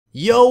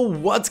Yo,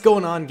 what's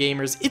going on,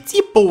 gamers? It's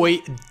your boy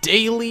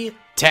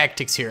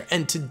DaleyTactics here,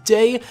 and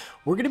today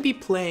we're going to be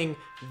playing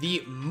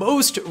the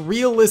most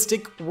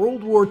realistic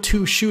World War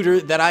II shooter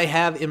that I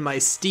have in my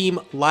Steam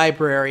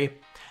library,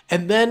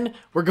 and then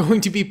we're going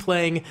to be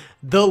playing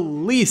the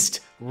least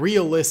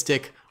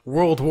realistic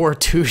World War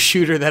II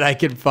shooter that I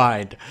can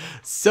find.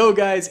 So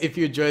guys, if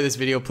you enjoy this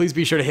video, please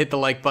be sure to hit the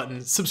like button,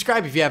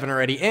 subscribe if you haven't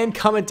already, and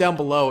comment down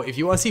below if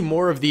you want to see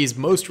more of these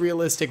most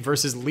realistic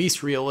versus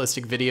least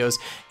realistic videos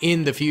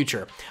in the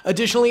future.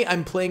 Additionally,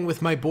 I'm playing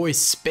with my boy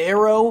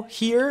Sparrow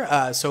here,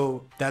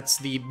 so that's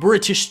the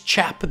British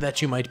chap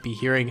that you might be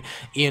hearing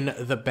in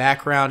the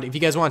background. If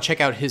you guys want to check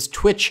out his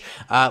Twitch,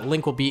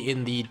 link will be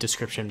in the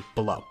description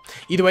below.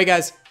 Either way,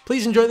 guys,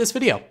 please enjoy this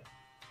video.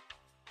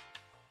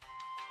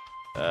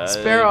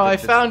 Sparrow, I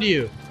found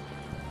you.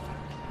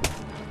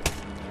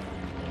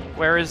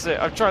 Where is it?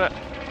 I'm trying to...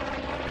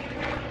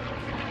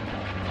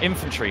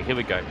 Infantry, here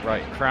we go.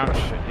 Right, crouch.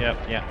 Yep,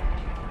 yeah.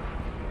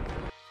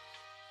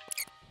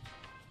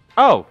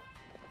 Oh!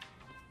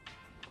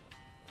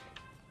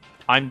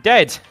 I'm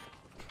dead.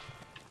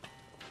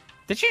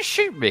 Did you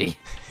shoot me?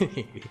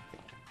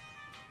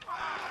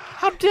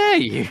 How dare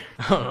you?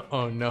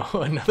 Oh no,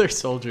 another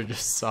soldier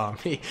just saw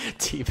me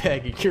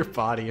teabagging your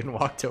body and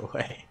walked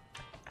away.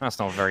 That's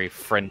not very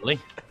friendly.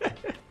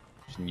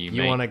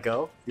 You want to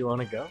go? You want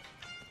to go?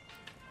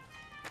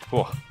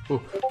 Oh!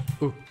 Ooh.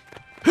 Ooh.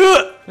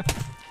 Oh!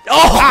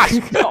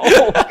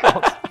 Oh,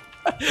 God.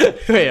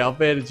 Wait, I'll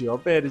bandage you. I'll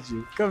bandage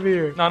you. Come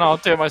here. No, I'll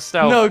do it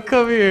myself. No,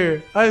 come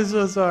here. I'm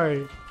so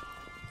sorry.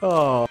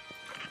 Oh.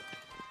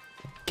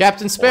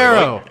 Captain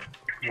Sparrow.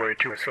 Wait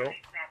to assault.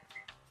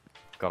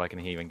 God, I can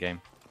hear you in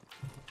game.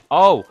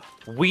 Oh,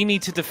 we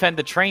need to defend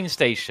the train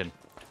station.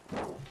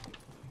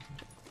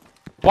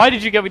 Why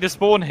did you get me to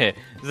spawn here?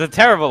 It's a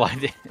terrible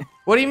idea.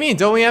 What do you mean?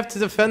 Don't we have to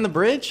defend the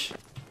bridge?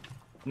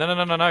 No.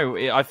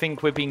 I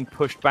think we're being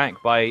pushed back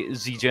by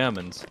the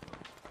Germans.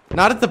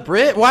 Not at the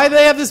bridge? Why do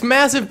they have this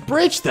massive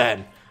bridge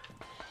then?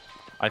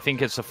 I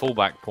think it's a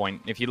fallback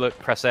point. If you look,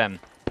 press M.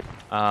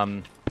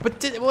 But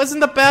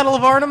wasn't the Battle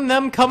of Arnhem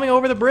them coming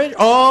over the bridge?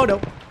 Oh,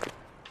 no.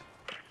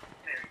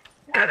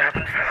 That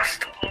happened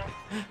fast.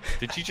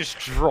 Did you just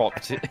drop?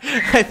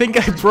 I think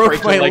I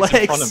broke my legs.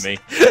 In front of me.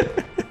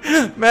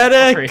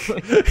 Medic!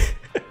 Really?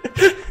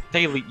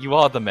 Daley, you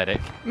are the medic.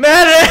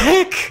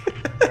 Medic!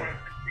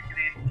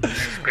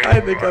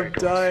 I think I'm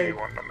dying.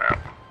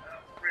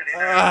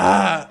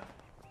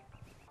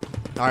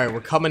 Alright, we're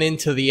coming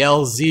into the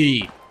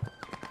LZ.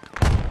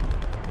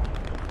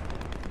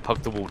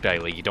 Hug the wall,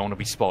 Daley. You don't want to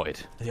be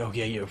spotted. Oh,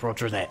 yeah,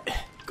 roger that.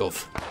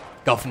 Gov.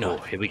 Governor. Oh,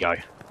 here we go.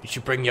 You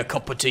should bring your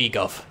cup of tea,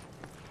 Gov.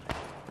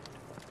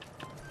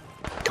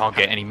 Can't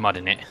get any mud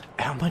in it.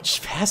 How much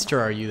faster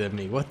are you than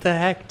me? What the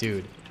heck,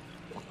 dude?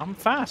 I'm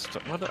fast.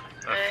 What?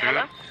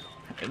 Hello?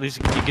 At least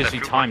it gives me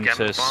time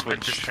to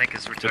switch This tank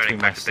is between returning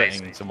my back to base,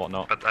 settings and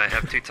whatnot. but I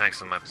have 2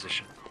 tanks on my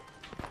position.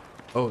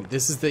 Oh,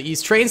 this is the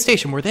East train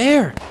station. We're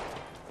there.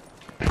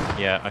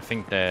 Yeah, I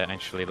think they're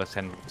actually. Let's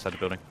head inside the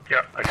building.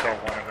 Yeah, I saw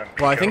one of them.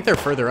 Well, I think they're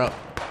further up,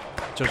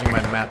 judging by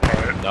the map.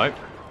 Nope.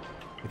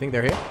 You think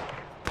they're here?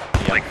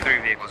 Like 3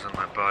 vehicles on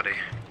my body.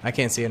 I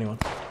can't see anyone.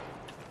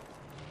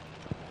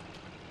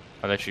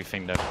 I literally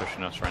think they're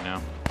pushing us right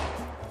now.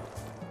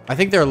 I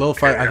think they're a little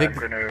far. Okay, I think.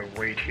 I'm gonna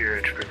wait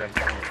here for them to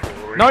come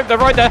forward. No, they're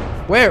right there.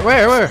 Where?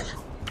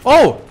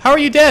 Oh, how are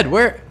you dead?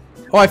 Where?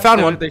 Oh, I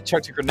found one. They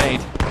chucked a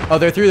grenade. Oh,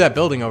 they're through that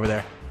building over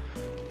there.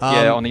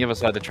 Yeah, on the other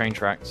side of the train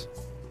tracks.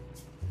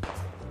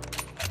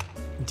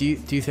 Do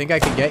you think I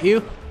can get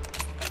you?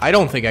 I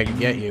don't think I can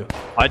get you.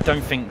 I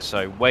don't think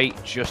so.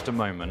 Wait just a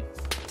moment.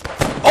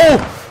 Oh!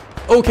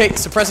 Okay,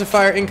 suppressive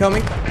fire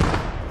incoming.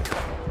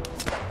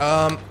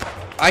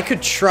 I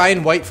could try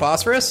and white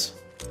phosphorus.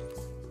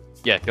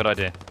 Yeah, good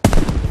idea.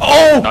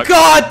 Oh Nope.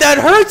 God, that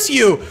hurts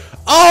you!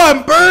 Oh,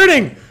 I'm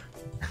burning!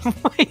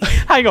 Wait,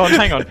 hang on.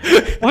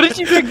 What did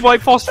you think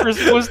white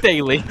phosphorus was,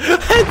 Daley?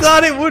 I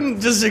thought it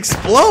wouldn't just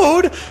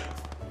explode.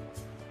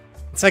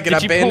 Second,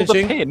 I'm Did you pull the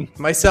bandaging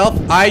pin? myself.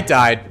 I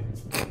died.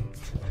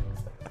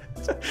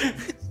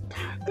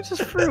 I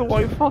just threw a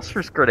white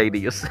phosphorus grenade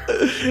at you.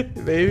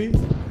 Maybe.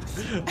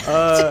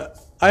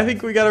 I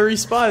think we gotta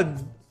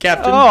respawn,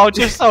 Captain. Oh,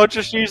 I'll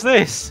just use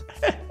this.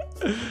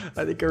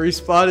 I think a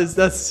respawn is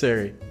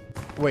necessary.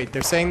 Wait,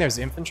 they're saying there's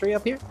infantry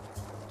up here?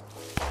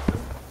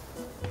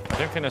 I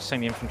don't think they're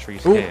saying the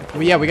infantry's Ooh, here.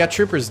 well, yeah, we got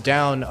troopers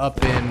down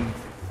up in...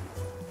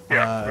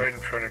 Yeah, right in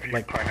front of you,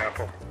 like-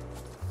 Pineapple.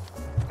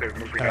 They're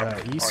moving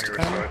up east, on your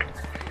kinda?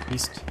 side.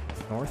 East,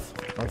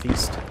 north,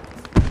 northeast.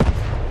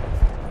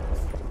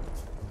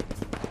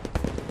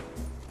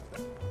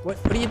 What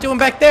are you doing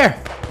back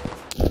there?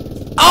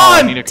 Oh, I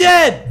I'm need a-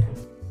 dead!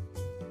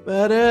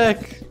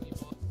 Medic!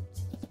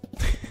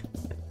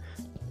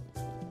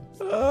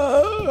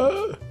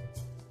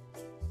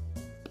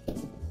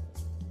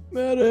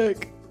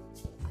 Medic!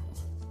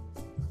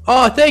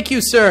 Oh, thank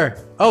you,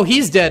 sir! Oh,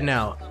 he's dead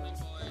now.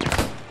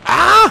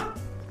 Ah!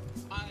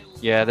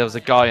 Yeah, there was a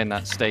guy in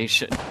that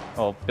station.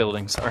 Oh,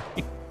 building, sorry.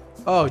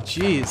 Oh,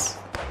 jeez.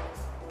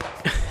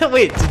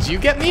 Wait, did you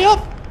get me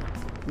up?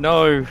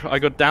 No, I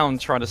got down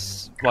trying to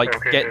like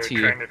Okay, get they're to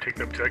you. trying to take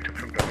the objective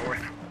from the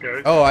north,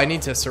 guys. Oh, I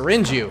need to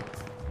syringe you.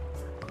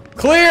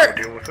 Clear!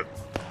 Deal with it.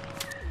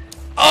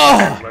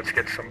 Oh! Let's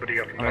get somebody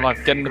up. I'm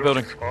alive. Get in the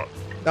building. Spot.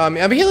 I'm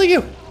healing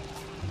you.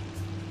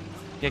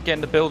 Yeah, get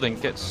in the building.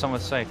 Get somewhere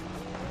safe.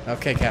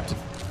 Okay, Captain.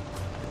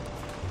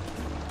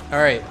 All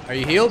right, are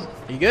you healed?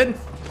 Are you good?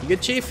 You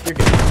good, Chief? You're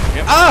good.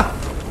 Yep.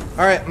 Ah!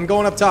 All right, I'm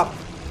going up top.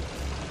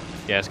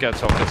 Yeah, let's go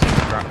top.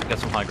 Get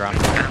some high ground.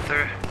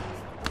 Panther.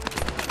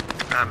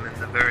 I'm in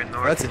the very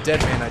north. That's a dead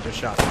man I just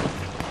shot.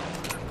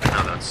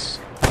 No, that's.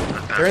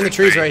 They're in the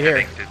trees right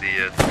here. To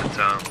the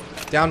town.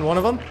 Down one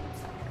of them?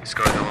 He's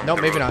going along Nope,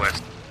 the maybe road not.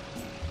 west.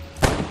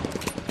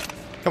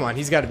 Come on,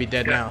 he's got to be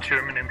dead now.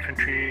 German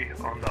infantry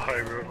on the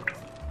high road.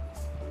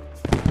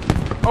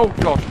 Oh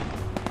god.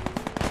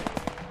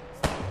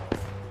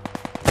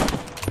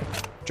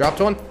 Dropped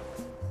one.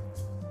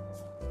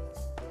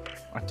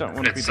 I don't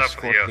want to be It's the up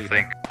squad here, I leader.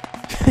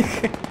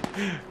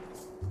 think.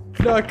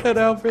 Not cut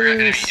out for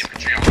this.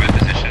 Infantry on red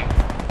position.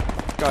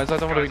 Guys, I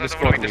don't want to be the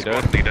squad leader.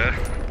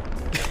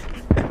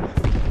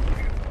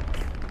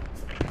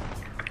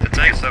 The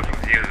tank's up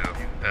with you,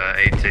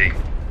 AT.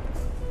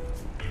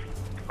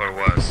 Or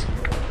was.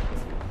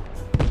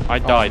 I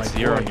died, my so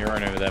you're on boy. your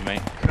own over there,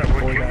 mate. That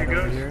would Boy kill died you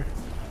over guys. here.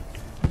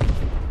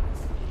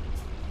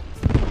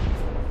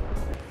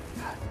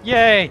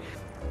 Yay!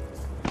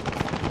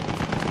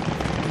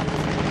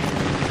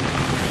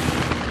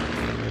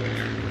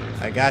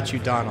 I got you,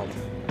 Donald.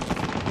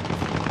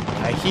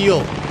 I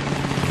heal.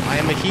 I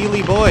am a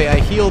healy boy. I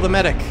heal the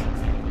medic.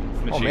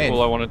 Literally, man.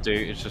 all I want to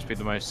do is just be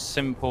the most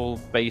simple,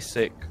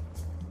 basic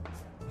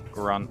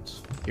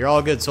grunt. You're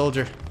all good,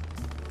 soldier.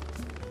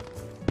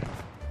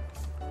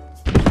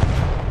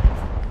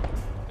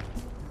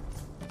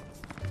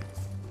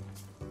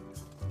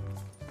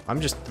 I'm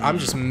just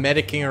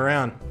medicing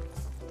around.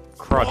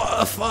 Crud.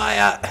 Oh,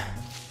 fire!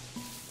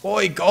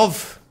 Oi,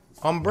 Gov!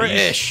 I'm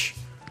British.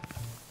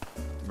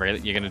 Really?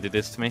 You're gonna do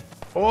this to me?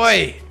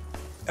 Oi!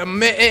 A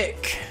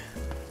medic!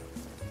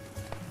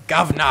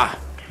 Governor!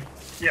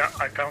 Yeah,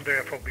 I found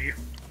the FOB.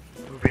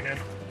 Moving in.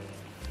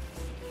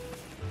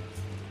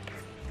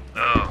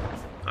 Oh.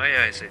 Oh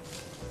yeah, I see.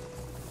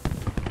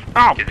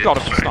 Oh Get god,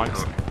 it I'm straight sniped.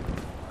 door.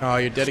 Oh,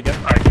 you're dead again?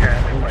 I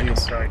can if I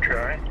jeez. don't die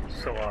trying.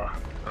 So,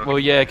 Well,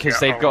 yeah, because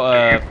Yeah, they've got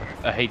I'll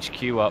a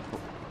HQ up,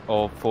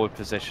 or forward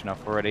position up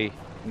already,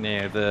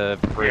 near the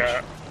bridge.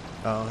 yeah,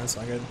 Oh, that's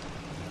not good.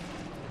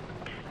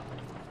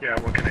 yeah,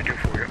 what can I do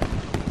for you?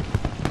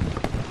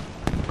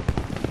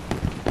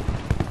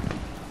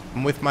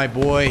 I'm with my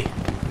boy.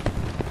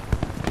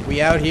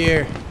 We out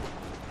here.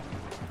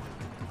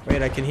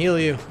 Wait, I can heal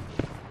you.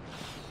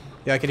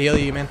 Yeah, I can heal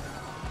you, man.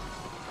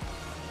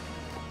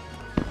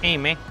 Hey,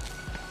 me.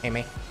 Hey,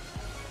 man.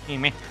 Hey,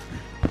 me.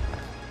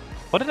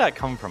 What did that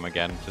come from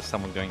again? Just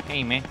someone going,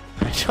 hey, me.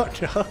 I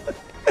don't know.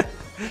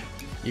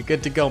 You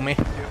good to go, man?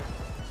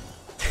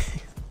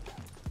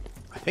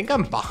 I think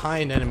I'm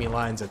behind enemy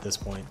lines at this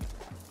point.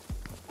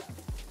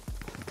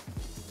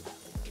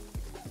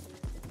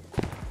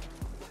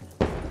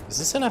 Is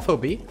this an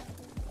FOB?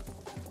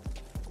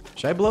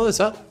 Should I blow this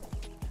up?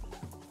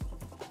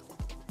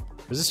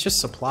 Or is this just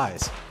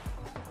supplies?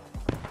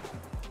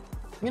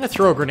 I'm gonna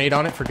throw a grenade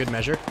on it for good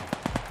measure.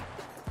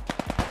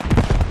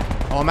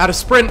 Oh, I'm out of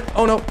sprint!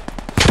 Oh no!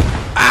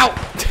 Ow!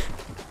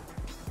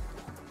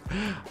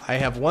 I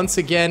have once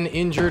again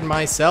injured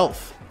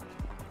myself.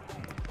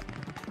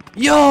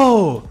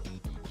 Yo!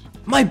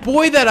 My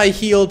boy that I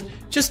healed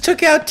just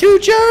took out 2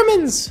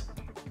 Germans!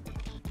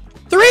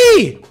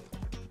 3!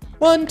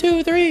 1,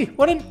 2, 3.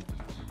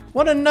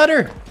 What a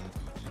nutter.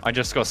 I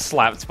just got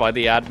slapped by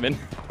the admin.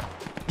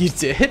 You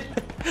did?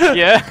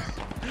 Yeah.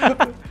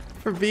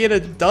 For being a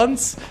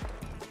dunce?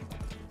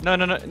 No,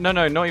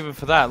 not even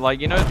for that. Like,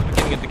 you know, at the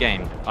beginning of the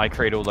game, I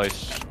created all those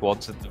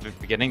squads at the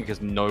beginning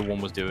because no one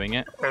was doing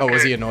it. Oh,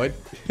 was Okay. he annoyed?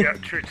 Yeah,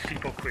 church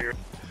steeple clear.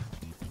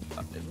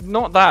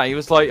 Not that. He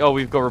was like, oh,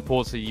 we've got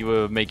reports that you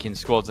were making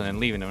squads and then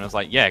leaving them. And I was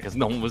like, yeah, because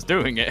no one was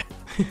doing it.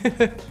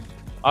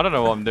 I don't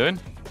know what I'm doing.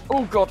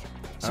 Oh, God.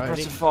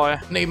 Suppressive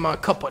fire. Need my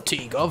cup of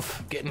tea,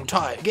 Gov. Getting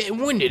tired, getting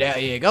winded out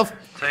here, Gov.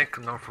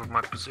 Tank north of my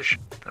position.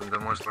 I'm the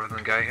most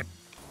northern guy here.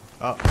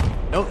 Oh,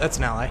 no, that's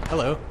an ally.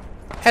 Hello.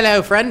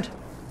 Hello, friend.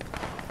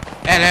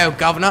 Hello,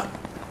 Governor.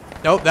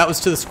 Nope, that was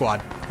to the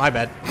squad. My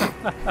bad.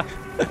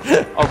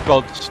 Oh,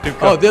 God. Stuka.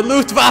 Oh, the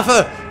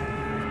Luftwaffe!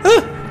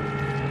 Huh.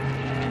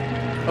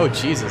 Oh,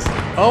 Jesus.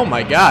 Oh,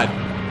 my God.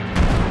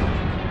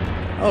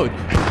 Oh,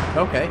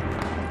 okay.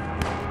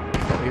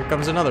 Oh, here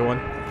comes another one.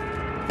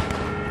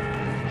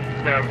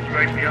 Yeah,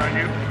 right behind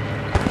you.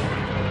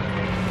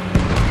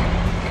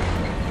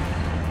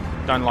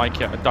 Don't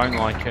like it. I don't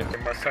like it. They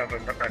must have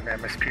an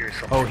MSP or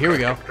something. Oh, here we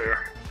go. up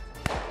there.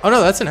 Oh,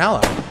 no, that's an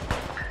ally.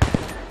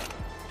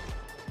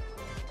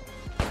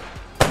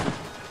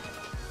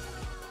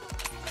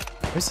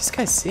 Where's this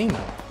guy seeing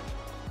them?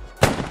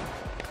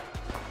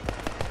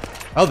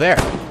 Oh, there.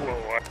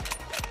 Whoa,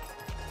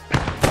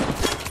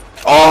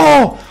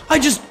 Oh! I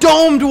just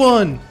domed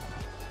one!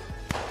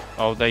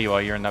 Oh, there you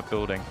are. You're in that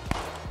building.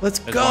 Let's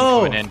There's go!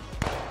 one coming in.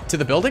 To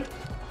the building?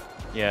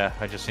 Yeah,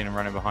 I just seen him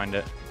running behind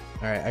it.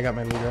 Alright, I got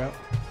my leader out.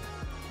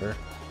 Or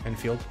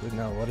Enfield.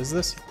 No, what is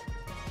this?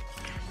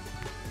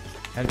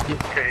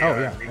 Okay, oh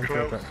yeah, Nicholas,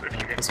 Enfield. if you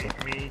can Pistol.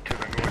 meet me to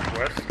the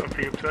northwest of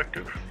the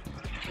objective,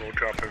 we'll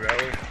drop a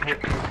rally.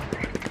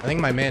 I think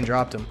my man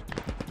dropped him.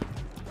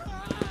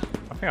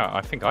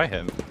 I think I hit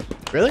him.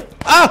 Really?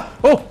 Ah!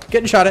 Oh!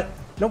 Getting shot at.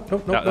 Nope,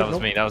 nope, nope, That nope, was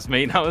nope. me. That was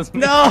me. That was me.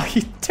 No,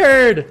 you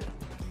turd!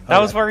 That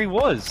was where he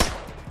was.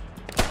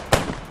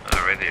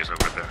 Radius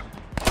over there.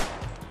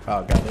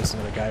 Oh god, there's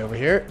another guy over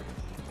here.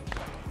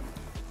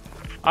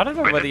 I don't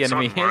know where the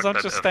enemy is.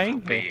 I'm just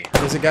staying here.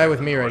 There's a guy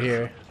with me right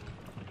here.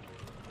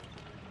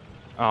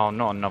 Oh,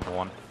 not another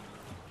one.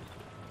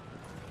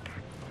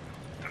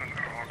 I don't know,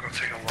 I'll go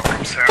take a look.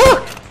 I'm sorry.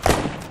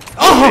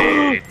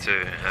 Oh!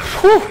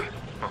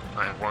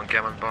 I have one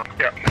gammon bomb.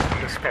 Yeah,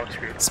 this spot's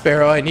good.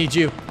 Sparrow, I need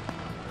you.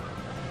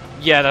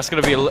 Yeah, that's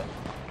gonna be a.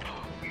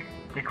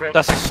 Nicholas,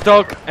 That's a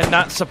Stug, and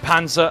that's a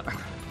Panzer.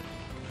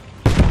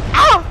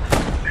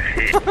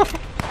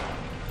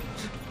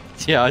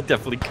 Yeah, I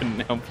definitely couldn't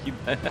help you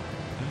there.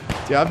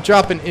 Dude, I'm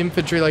dropping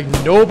infantry like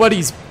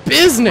nobody's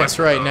business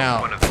right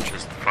now. One of them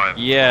just 5.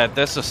 Yeah,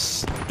 there's a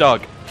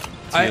Stug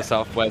to your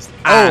southwest.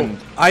 Oh, And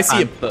I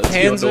see a Panzer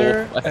to your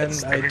Panzer,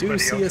 northwest. and I do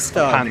see a Panzer's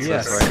Stug,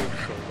 yes. right.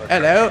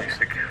 Hello.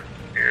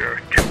 Yeah,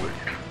 to it.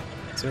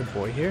 Is there a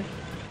boy here?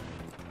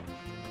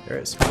 There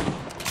is.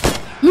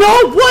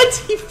 No, what?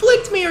 He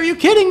flicked me, are you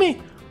kidding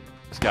me?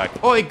 This guy.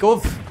 Oi,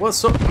 Gov,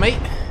 what's up, mate?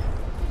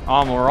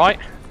 I'm alright.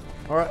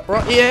 Alright,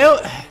 right, yeah.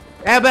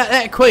 How about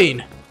that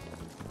queen?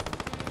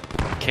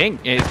 King.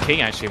 Yeah, he's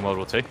king actually in World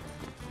War II.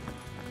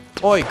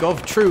 Oi,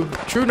 Gov, true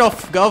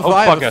enough, Gov. Oh,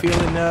 I have a bugger.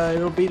 feeling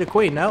it'll be the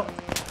queen now.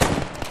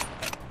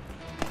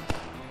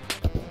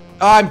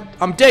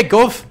 I'm dead,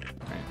 Gov.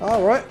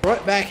 Alright,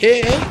 right back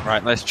here.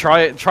 Right, let's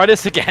try it. Try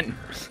this again.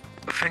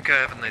 I think I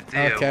have an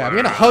idea. Okay, I'm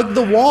gonna hug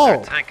the wall.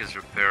 Their tank is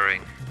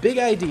repairing. Big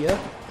idea.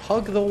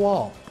 Hug the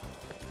wall.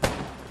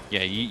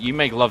 Yeah, you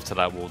make love to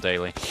that wall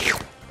daily.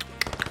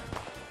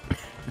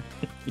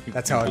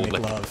 That's how I make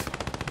love.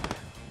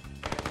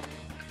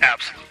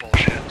 Absolute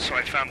bullshit. So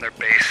I found their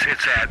base.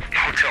 It's at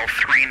Hotel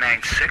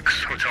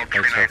 396. Hotel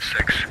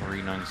 396.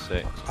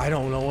 396. I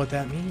don't know what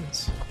that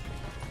means.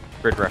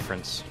 Grid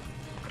reference.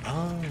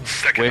 Oh.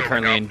 Second We're over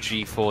currently now. in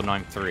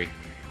G493.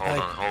 Hold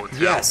on, Hotel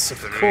yes,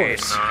 of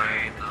course.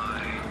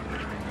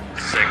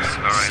 396.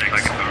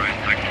 Alright,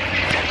 alright.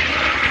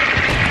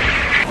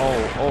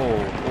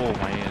 Oh,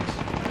 my ears.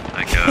 I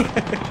got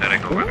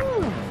heading over there.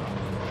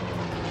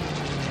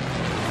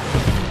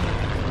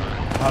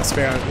 Oh,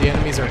 Sparrow, the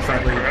enemies are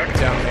friendly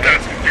down there.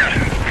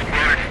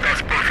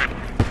 That's perfect.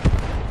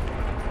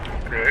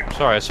 Great.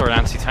 Sorry, I saw an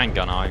anti-tank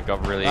gun. I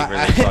got really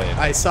excited.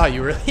 I saw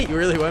you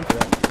really went for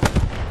that.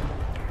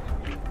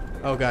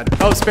 Oh god.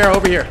 Oh, Sparrow,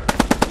 over here.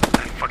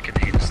 I fucking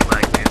hate this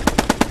lag, dude.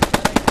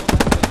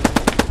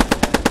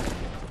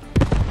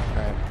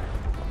 Alright.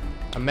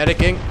 I'm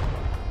medicing.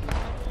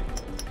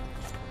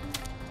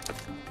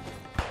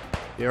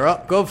 You're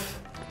up, Gov.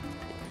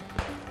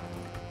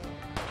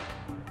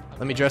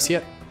 Let me dress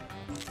you.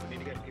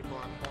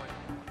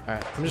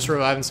 Alright, I'm just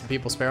reviving some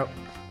people, Sparrow.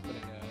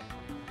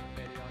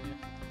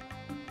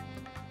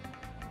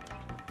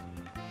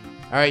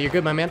 Alright, you're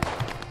good, my man.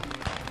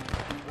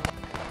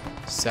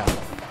 South.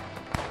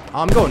 Oh,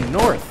 I'm going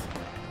north.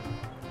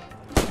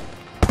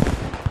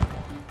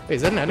 Wait,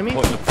 is that an enemy?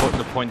 Putting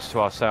the points to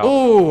ourselves.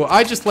 Oh,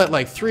 I just let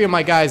like 3 of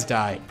my guys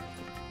die.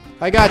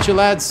 I got you,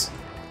 lads.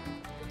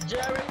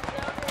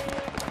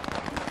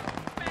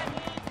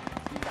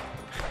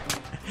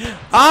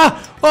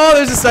 Ah! Oh,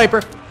 there's a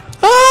sniper.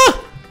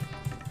 Ah!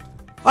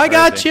 I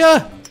got you.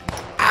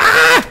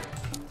 Ah!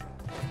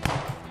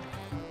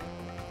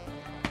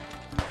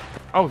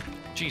 Oh,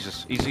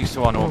 Jesus. He's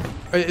to our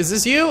north. Is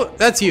this you?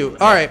 That's you.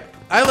 All right.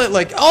 I let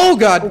like. Oh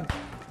God.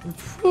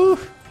 Whew.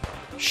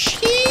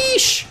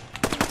 Sheesh.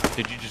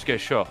 Did you just get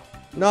shot?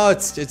 No,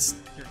 it's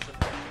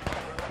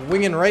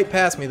winging right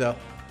past me though.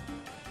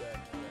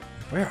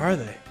 Where are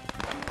they?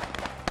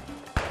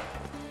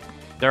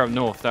 They're up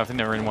north. I think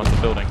they're in one of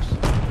the buildings.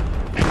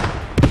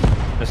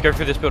 Let's go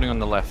through this building on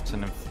the left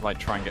and then, like,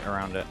 try and get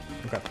around it.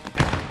 Okay.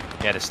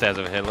 Yeah, there's stairs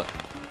over here. Look.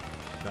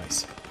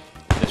 Nice.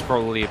 It's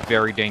probably a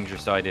very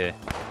dangerous idea.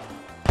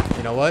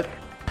 You know what?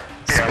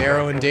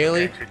 Sparrow and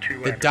Daly,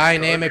 the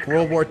dynamic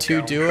World War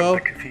II duo.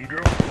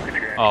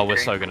 Oh, we're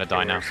so gonna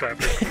die now.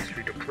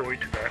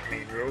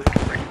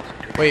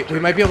 Wait, we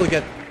might be able to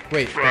get.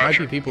 Wait, there might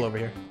be people over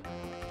here.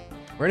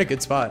 We're in a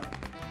good spot.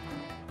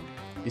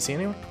 You see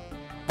anyone?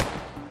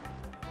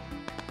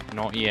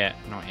 Not yet.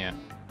 Not yet.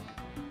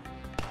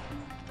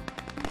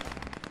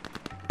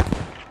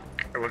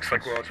 It looks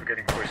like we're also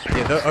getting pushed.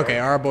 Yeah, okay,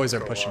 our boys are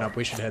pushing up.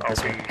 We should head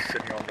this way. I'll be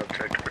sitting on the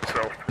objective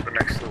itself for the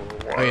next little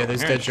while. Oh yeah,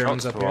 there's dead Hearing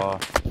Germans shots up to here. our-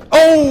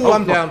 Oh,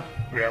 I'm down.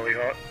 Really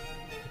hot.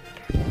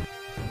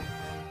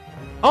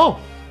 Oh,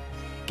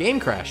 game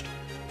crashed.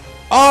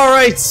 All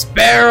right,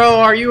 Sparrow,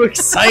 are you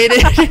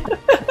excited?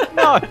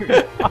 No,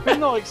 I'm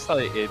not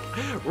excited.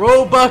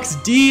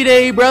 Roblox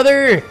D-Day,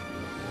 brother.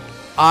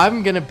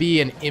 I'm gonna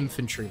be an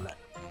infantryman.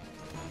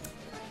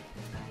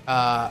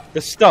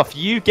 The stuff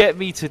you get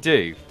me to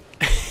do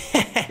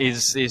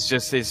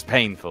is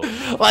painful.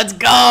 Let's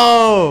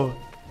go!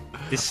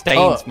 This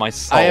stains my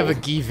soul. I have a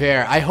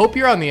Giver. I hope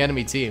you're on the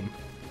enemy team.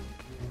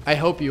 I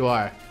hope you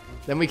are.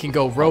 Then we can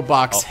go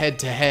Roblox head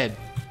to head.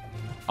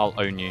 I'll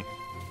own you.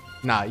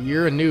 Nah,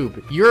 you're a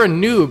noob. You're a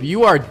noob.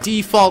 You are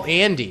default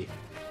Andy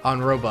on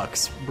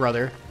Roblox,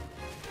 brother.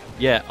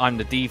 Yeah, I'm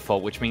the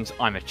default, which means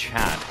I'm a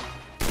Chad.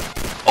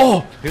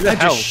 Oh, Who the I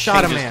hell just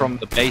shot a changes man. from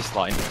the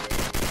baseline?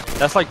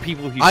 That's like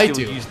people who I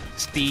still do. use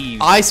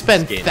Steve. I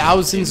spend skin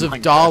thousands in of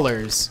Minecraft.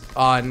 dollars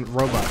on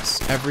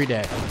Robux every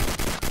day.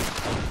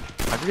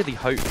 I really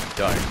hope you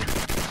don't.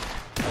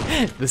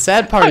 The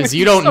sad part is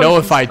you don't so know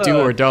if I do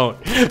concerned. or don't.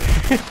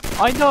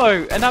 I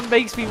know, and that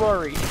makes me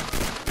worry.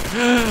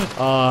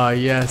 Ah,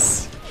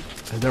 yes.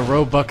 The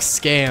Robux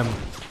scam.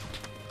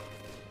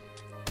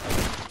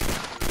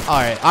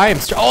 Alright, I am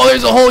oh,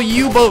 there's a whole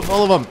U-boat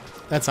full of them.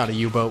 That's not a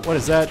U-boat. What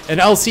is that? An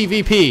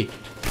LCVP.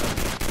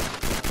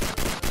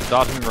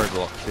 Starting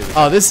Roblox. Here we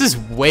go. Oh, this is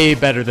way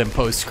better than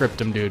Post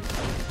Scriptum, dude.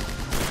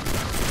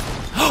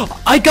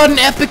 I got an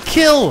epic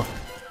kill!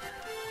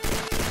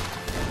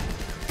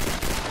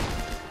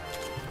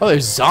 Oh,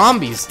 there's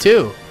zombies,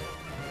 too.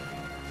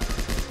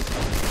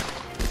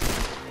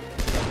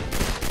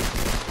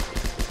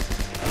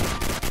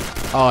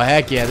 Oh,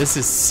 heck yeah, this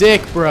is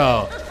sick,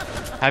 bro.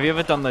 Have you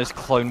ever done those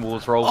Clone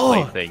Wars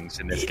roleplay things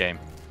in this game?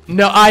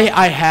 No,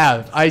 I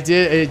have. I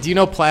did. Do you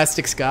know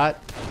Plastic Scott?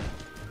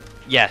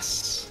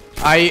 Yes.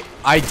 I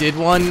did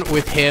one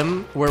with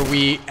him where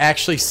we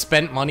actually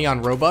spent money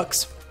on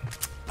Robux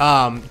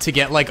to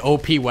get like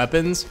OP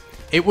weapons.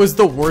 It was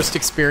the worst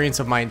experience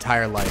of my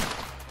entire life.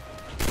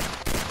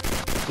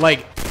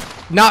 Like,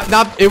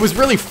 it was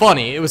really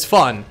funny. It was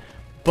fun,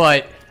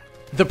 but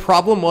the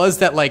problem was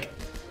that like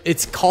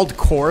it's called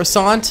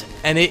Coruscant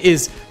and it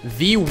is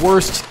the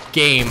worst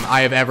game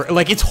I have ever.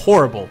 Like, it's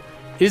horrible.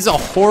 It is a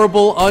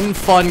horrible,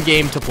 unfun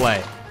game to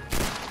play.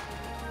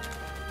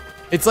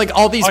 It's like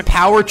all these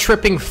power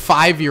tripping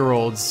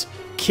 5-year-olds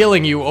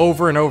killing you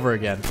over and over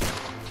again.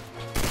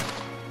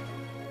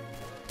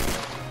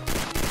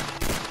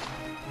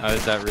 Oh,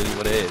 is that really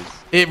what it is?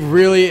 It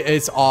really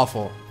is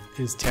awful.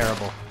 It is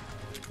terrible.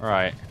 All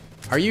right.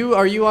 Are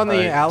you on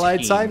the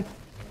Allied side?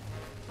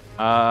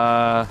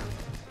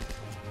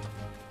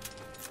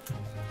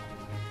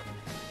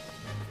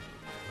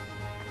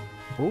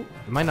 Oh,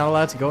 am I not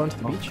allowed to go into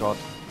the beach? God.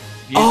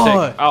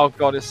 Music. Oh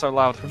God, it's so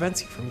loud.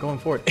 Prevents you from going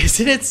forward.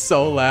 Isn't it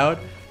so loud?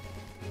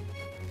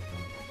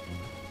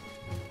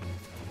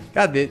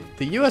 God, the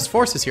U.S.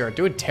 forces here are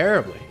doing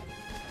terribly.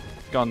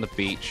 Go on the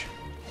beach.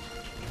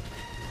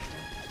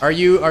 Are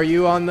you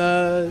on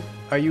the?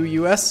 Are you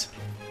U.S.?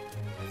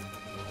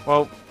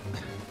 Well,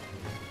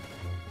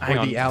 hang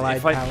or on. the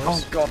Allied powers?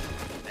 Oh God,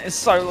 it's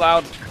so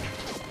loud.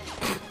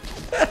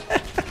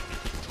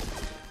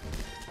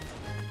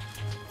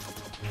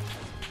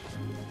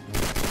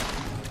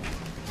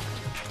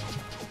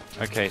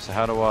 Okay, so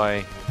how do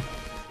I...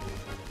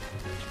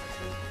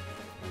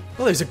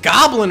 Oh, there's a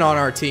goblin on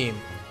our team.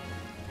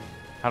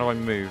 How do I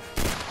move?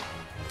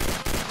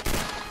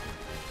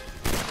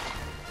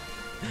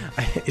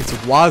 It's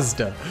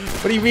WASDA.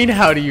 What do you mean,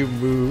 how do you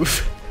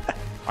move?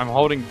 I'm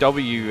holding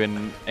W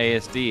and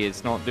ASD,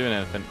 it's not doing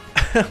anything.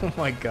 Oh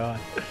my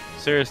god.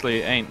 Seriously,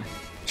 it ain't.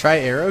 Try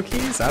arrow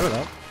keys? I don't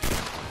know.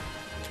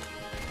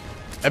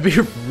 That'd be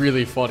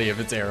really funny if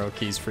it's arrow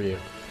keys for you.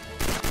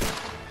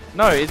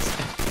 No, it's...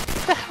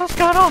 What the hell's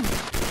going on?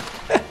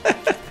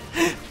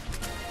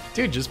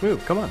 Dude, just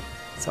move. Come on.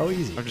 It's so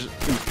easy. I just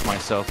oofed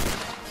myself.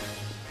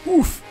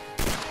 Oof.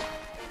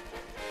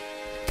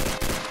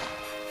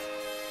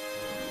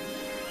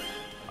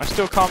 I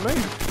still can't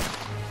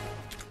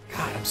move.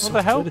 God, I'm so What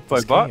the hell, good at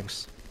this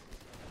 $5?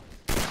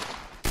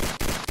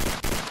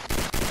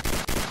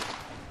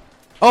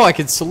 Oh, I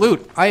can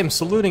salute. I am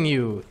saluting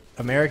you,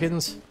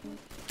 Americans.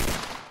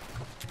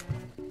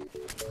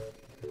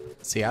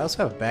 See, I also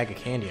have a bag of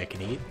candy I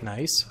can eat.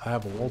 Nice. I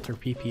have a Walter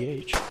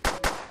PPH.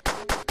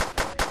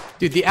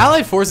 Dude, the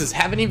Allied forces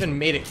haven't even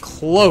made it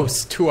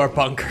close to our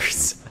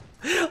bunkers.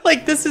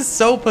 Like, this is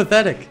so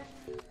pathetic.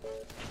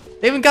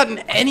 They haven't gotten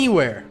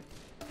anywhere.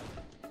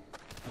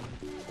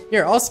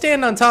 Here, I'll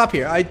stand on top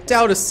here. I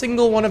doubt a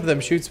single one of them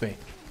shoots me.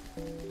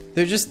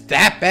 They're just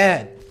that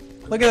bad.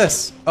 Look at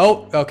this.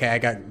 Oh, okay, I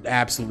got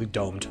absolutely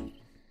domed.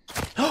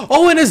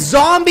 Oh, and a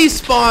zombie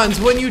spawns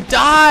when you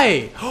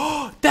die.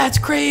 Oh, that's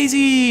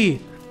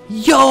crazy.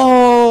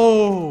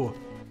 Yo.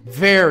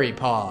 Very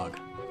pog.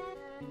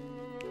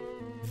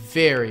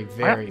 Very,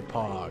 very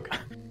pog.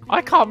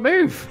 I can't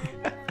move.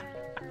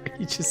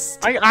 You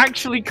just... I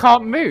actually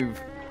can't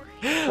move.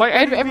 Like,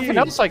 everything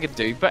else I could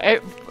do,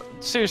 but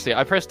seriously,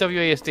 I press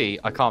WASD,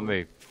 I can't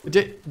move.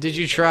 Did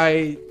you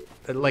try,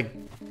 like,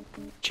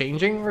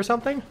 changing or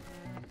something?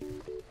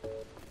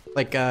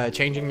 Like,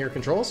 changing your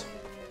controls?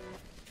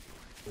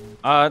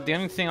 The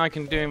only thing I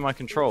can do in my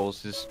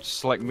controls is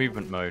select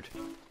movement mode.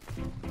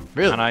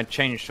 Really? And I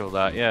changed all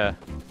that, yeah.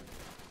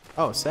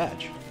 Oh,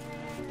 Sag.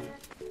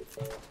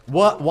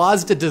 What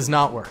WASD does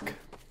not work.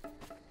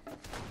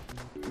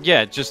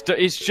 Yeah, it's just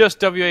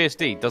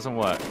WASD. Doesn't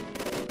work.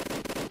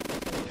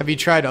 Have you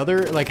tried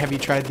other, like, have you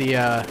tried the,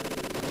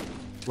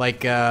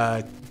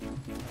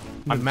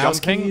 I'm mouse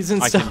jumping, keys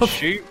and I stuff?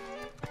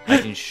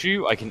 can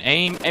shoot, I can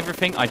aim,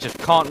 everything. I just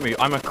can't move.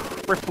 I'm a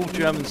crippled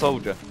German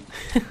soldier.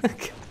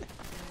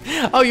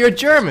 Oh, you're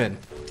German.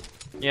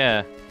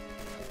 Yeah.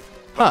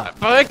 Huh.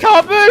 But I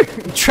can't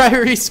move! Try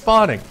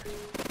respawning.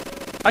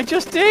 I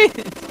just did!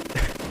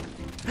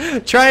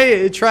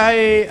 Try,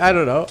 I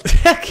don't know.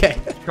 Okay.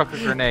 Chuck a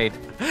grenade.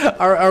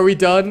 Are we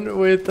done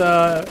with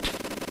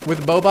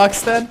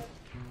Bobox then?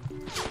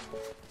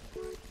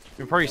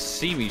 You can probably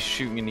see me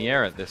shooting in the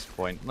air at this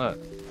point. Look.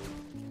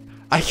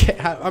 I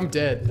can't, I'm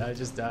dead. I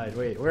just died.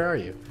 Wait, where are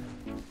you?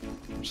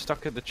 I'm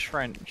stuck at the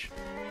trench.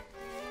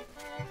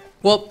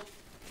 Well,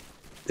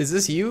 is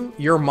this you?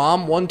 Your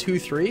mom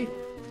 123?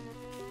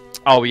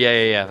 Oh,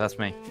 yeah, that's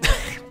me.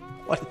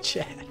 What a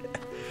chat.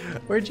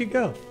 Where'd you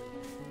go?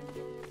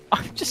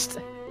 I'm just...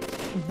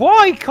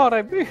 Why can't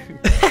I move?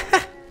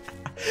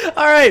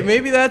 Alright,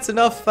 maybe that's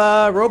enough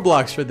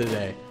Roblox for the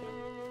day.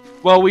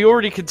 Well, we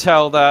already could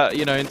tell that,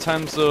 you know, in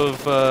terms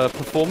of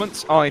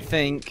performance, I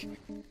think,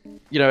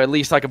 you know, at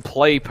least I can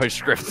play Post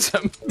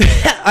Scriptum.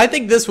 I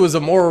think this was a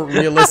more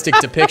realistic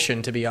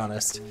depiction, to be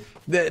honest.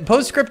 The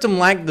Post Scriptum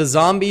lacked the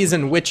zombies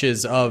and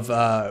witches of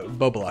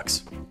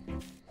Roblox.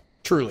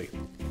 Truly.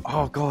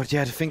 Oh, God,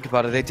 yeah, to think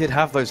about it, they did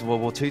have those in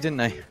World War II, didn't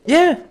they?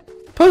 Yeah.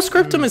 Post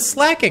Scriptum is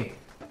slacking.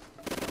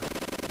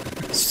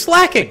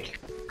 Slacking.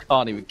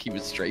 Can't even keep a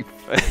straight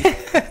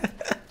face.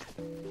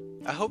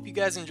 I hope you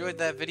guys enjoyed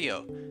that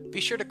video.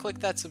 Be sure to click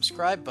that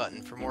subscribe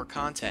button for more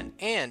content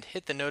and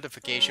hit the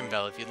notification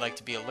bell if you'd like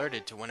to be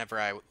alerted to whenever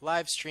I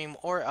live stream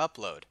or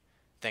upload.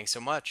 Thanks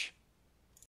so much.